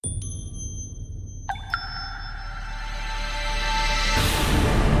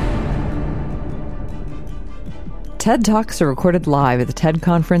TED Talks are recorded live at the TED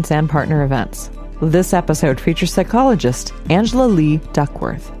Conference and partner events. This episode features psychologist Angela Lee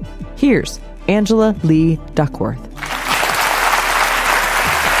Duckworth. Here's Angela Lee Duckworth.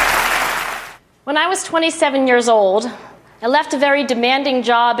 When I was 27 years old, I left a very demanding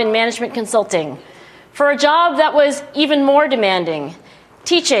job in management consulting for a job that was even more demanding,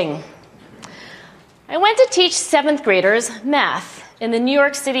 teaching. I went to teach 7th graders math in the New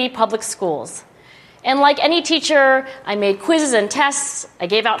York City public schools. And like any teacher, I made quizzes and tests, I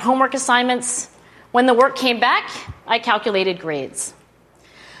gave out homework assignments. When the work came back, I calculated grades.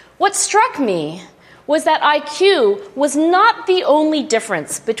 What struck me was that IQ was not the only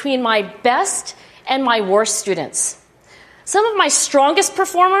difference between my best and my worst students. Some of my strongest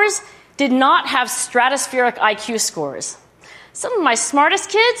performers did not have stratospheric IQ scores. Some of my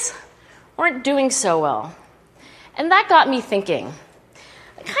smartest kids weren't doing so well. And that got me thinking.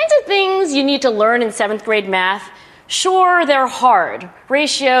 The kinds of things you need to learn in 7th grade math, sure, they're hard.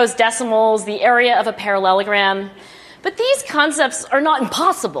 Ratios, decimals, the area of a parallelogram. But these concepts are not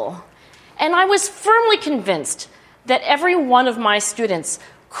impossible. And I was firmly convinced that every one of my students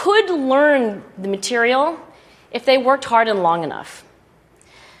could learn the material if they worked hard and long enough.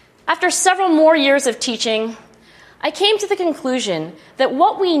 After several more years of teaching, I came to the conclusion that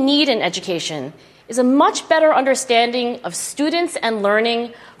what we need in education is a much better understanding of students and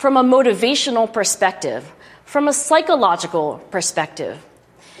learning from a motivational perspective, from a psychological perspective.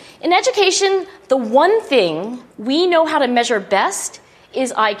 In education, the one thing we know how to measure best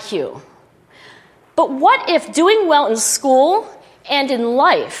is IQ. But what if doing well in school and in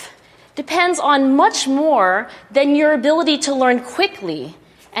life depends on much more than your ability to learn quickly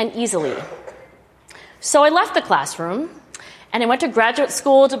and easily? So I left the classroom, and I went to graduate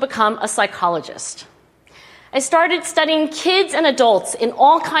school to become a psychologist. I started studying kids and adults in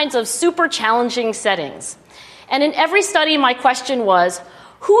all kinds of super challenging settings. And in every study, my question was,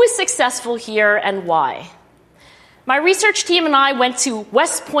 who is successful here and why? My research team and I went to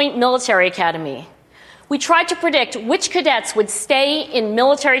West Point Military Academy. We tried to predict which cadets would stay in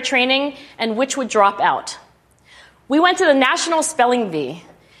military training and which would drop out. We went to the National Spelling Bee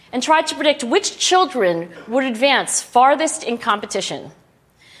and tried to predict which children would advance farthest in competition.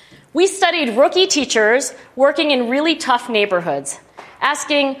 We studied rookie teachers working in really tough neighborhoods,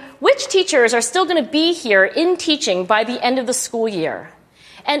 asking which teachers are still going to be here in teaching by the end of the school year.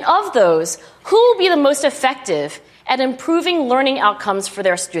 And of those, who will be the most effective at improving learning outcomes for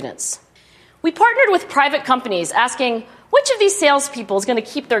their students? We partnered with private companies, asking which of these salespeople is going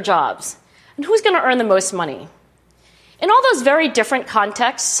to keep their jobs and who's going to earn the most money. In all those very different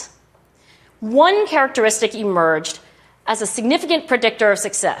contexts, one characteristic emerged as a significant predictor of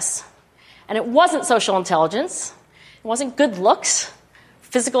success. And it wasn't social intelligence, it wasn't good looks,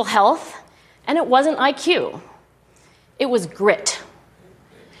 physical health, and it wasn't IQ. It was grit.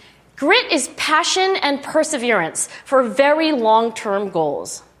 Grit is passion and perseverance for very long-term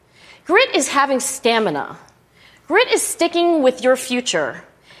goals. Grit is having stamina. Grit is sticking with your future,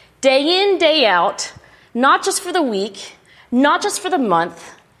 day in, day out, not just for the week, not just for the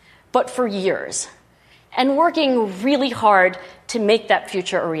month, but for years, and working really hard to make that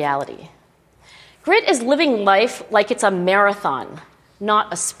future a reality. Grit is living life like it's a marathon,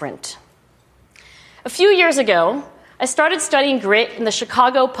 not a sprint. A few years ago, I started studying grit in the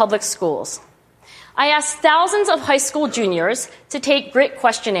Chicago public schools. I asked thousands of high school juniors to take grit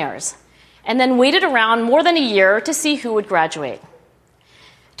questionnaires, and then waited around more than a year to see who would graduate.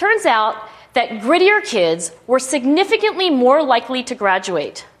 Turns out that grittier kids were significantly more likely to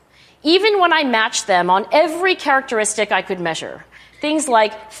graduate, even when I matched them on every characteristic I could measure. Things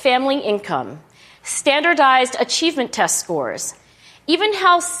like family income, standardized achievement test scores, even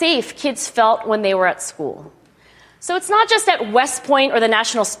how safe kids felt when they were at school. So it's not just at West Point or the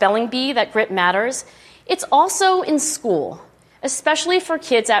National Spelling Bee that grit matters. It's also in school, especially for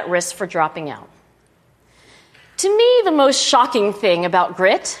kids at risk for dropping out. To me, the most shocking thing about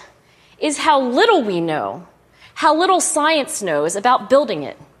grit is how little we know, how little science knows about building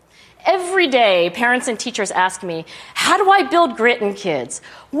it. Every day, parents and teachers ask me, how do I build grit in kids?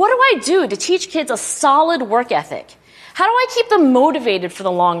 What do I do to teach kids a solid work ethic? How do I keep them motivated for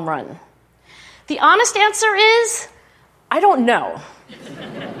the long run? The honest answer is, I don't know.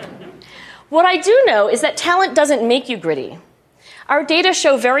 What I do know is that talent doesn't make you gritty. Our data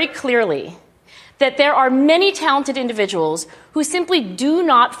show very clearly that there are many talented individuals who simply do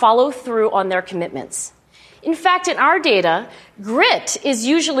not follow through on their commitments. In fact, in our data, grit is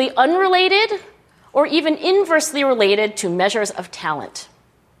usually unrelated or even inversely related to measures of talent.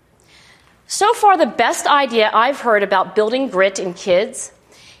 So far, the best idea I've heard about building grit in kids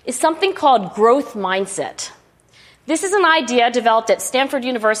is something called growth mindset. This is an idea developed at Stanford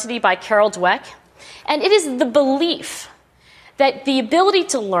University by Carol Dweck, and it is the belief that the ability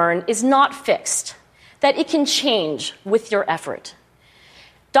to learn is not fixed, that it can change with your effort.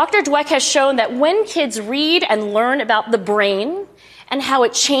 Dr. Dweck has shown that when kids read and learn about the brain and how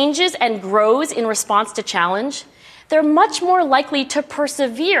it changes and grows in response to challenge, they're much more likely to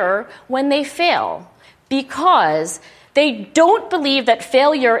persevere when they fail because they don't believe that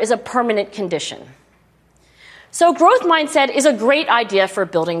failure is a permanent condition. So growth mindset is a great idea for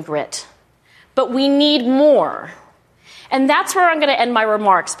building grit, but we need more. And that's where I'm going to end my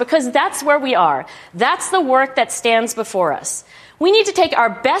remarks, because that's where we are. That's the work that stands before us. We need to take our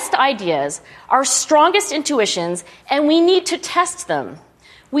best ideas, our strongest intuitions, and we need to test them.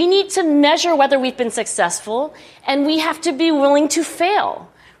 We need to measure whether we've been successful, and we have to be willing to fail,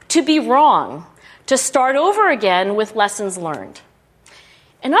 to be wrong, to start over again with lessons learned.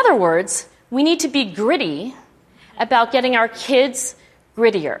 In other words, we need to be gritty about getting our kids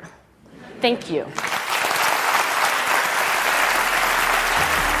grittier. Thank you.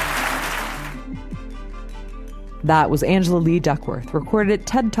 That was Angela Lee Duckworth, recorded at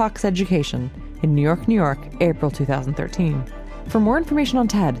TED Talks Education in New York, April 2013. For more information on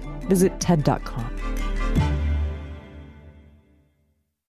TED, visit TED.com.